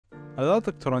الرياضات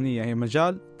الإلكترونية هي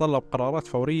مجال يتطلب قرارات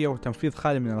فورية وتنفيذ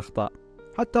خالي من الأخطاء،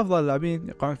 حتى أفضل اللاعبين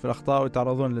يقعون في الأخطاء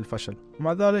ويتعرضون للفشل.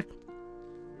 ومع ذلك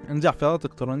النجاح في الرياضات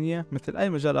الإلكترونية مثل أي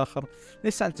مجال آخر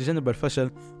ليس عن تجنب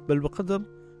الفشل، بل بقدر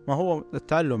ما هو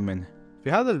التعلم منه.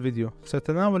 في هذا الفيديو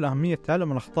سنتناول أهمية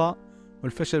تعلم الأخطاء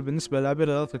والفشل بالنسبة للاعبي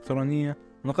الرياضات الإلكترونية،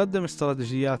 ونقدم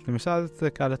استراتيجيات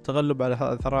لمساعدتك على التغلب على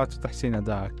الأثرات وتحسين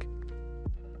أدائك.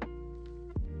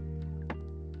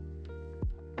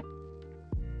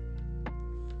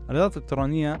 الرياضات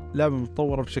الإلكترونية لعبة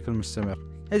متطورة بشكل مستمر،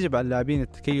 يجب على اللاعبين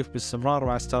التكيف باستمرار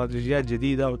مع استراتيجيات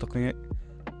جديدة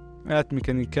وتقنيات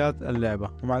ميكانيكات اللعبة،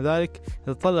 ومع ذلك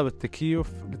يتطلب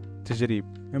التكيف للتجريب،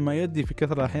 مما يؤدي في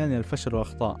كثرة الأحيان إلى الفشل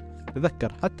والأخطاء.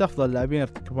 تذكر، حتى أفضل اللاعبين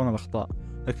يرتكبون الأخطاء،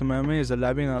 لكن ما يميز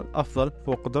اللاعبين الأفضل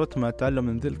هو قدرتهم على التعلم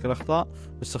من تلك الأخطاء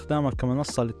واستخدامها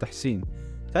كمنصة للتحسين.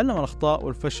 تعلم الأخطاء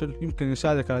والفشل يمكن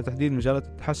يساعدك على تحديد مجالات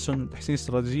التحسن وتحسين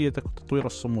استراتيجيتك وتطوير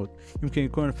الصمود. يمكن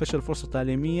يكون الفشل فرصة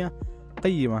تعليمية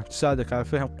قيمة تساعدك على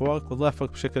فهم قواك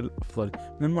وضعفك بشكل أفضل.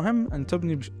 من المهم أن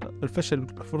تبني الفشل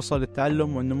فرصة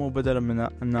للتعلم والنمو بدلا من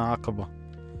أنها عقبة.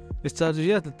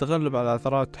 استراتيجيات للتغلب على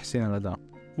الأثرات وتحسين الأداء.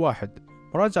 1.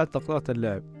 مراجعة تقريرات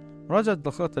اللعب. مراجعة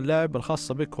تقريرات اللعب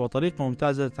الخاصة بك هو طريقة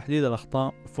ممتازة لتحديد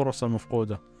الأخطاء والفرص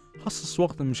المفقودة. خصص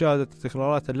وقت لمشاهدة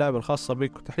تكرارات اللعب الخاصة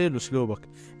بك وتحليل أسلوبك.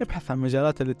 ابحث عن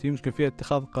المجالات التي يمكن فيها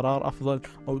اتخاذ قرار أفضل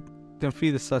أو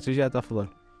تنفيذ استراتيجيات أفضل.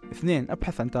 2.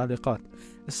 أبحث عن تعليقات.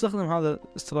 استخدم هذا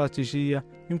الاستراتيجية،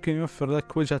 يمكن يوفر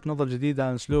لك وجهة نظر جديدة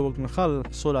عن أسلوبك من خلال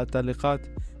الحصول على تعليقات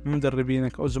من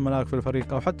مدربينك أو زملائك في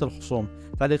الفريق أو حتى الخصوم.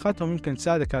 تعليقاتهم يمكن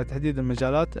تساعدك على تحديد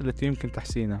المجالات التي يمكن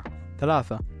تحسينها.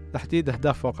 3. تحديد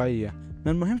أهداف واقعية.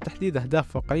 من المهم تحديد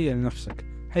أهداف واقعية لنفسك،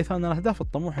 حيث أن الأهداف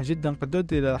الطموحة جدا قد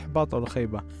تؤدي إلى الإحباط أو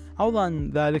الخيبة. عوضا عن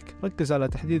ذلك ركز على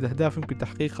تحديد أهداف يمكن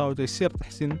تحقيقها وتيسير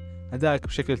تحسين أدائك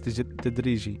بشكل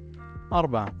تدريجي.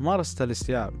 4. ممارسة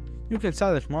الاستيعاب. يمكن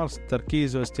تساعدك ممارسة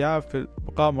التركيز والاستيعاب في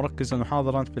البقاء مركزا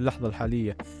وحاضرا في اللحظة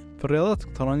الحالية. في الرياضات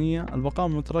الإلكترونية البقاء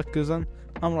متركزا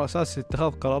أمر أساسي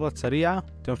لاتخاذ قرارات سريعة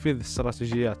وتنفيذ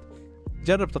الاستراتيجيات.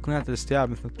 جرب تقنيات الاستيعاب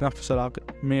مثل التنفس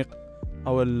العميق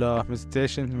أو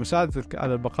المديتيشن لمساعدتك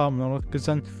على البقاء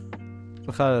مركزا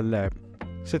خلال اللعب.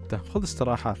 6. خذ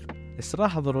استراحات.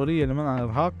 الاستراحة ضرورية لمنع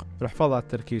الإرهاق والحفاظ على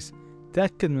التركيز.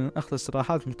 تأكد من أخذ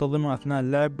استراحات منتظمة أثناء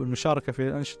اللعب والمشاركة في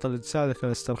الأنشطة التي تساعدك على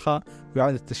الاسترخاء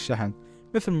وإعادة الشحن،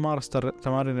 مثل ممارسة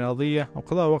تمارين رياضية أو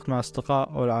قضاء وقت مع الأصدقاء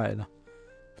أو العائلة.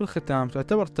 في الختام،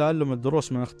 تعتبر تعلم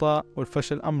الدروس من الأخطاء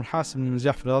والفشل أمر حاسم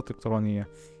للنجاح في الرياضات الإلكترونية.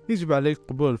 يجب عليك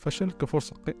قبول الفشل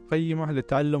كفرصة قيمة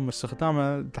للتعلم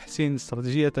واستخدامها لتحسين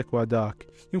استراتيجيتك وأدائك.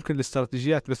 يمكن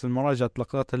الاستراتيجيات مثل مراجعة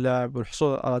تقريرات اللعب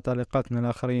والحصول على تعليقات من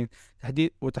الآخرين،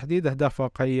 وتحديد أهداف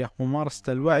واقعية،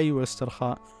 وممارسة الوعي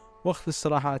والاسترخاء وأخذ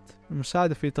الاستراحات،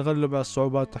 المساعدة في تغلب على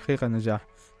الصعوبات وتحقيق النجاح.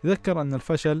 تذكر أن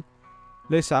الفشل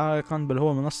ليس عائقا، بل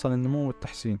هو منصة للنمو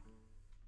والتحسين.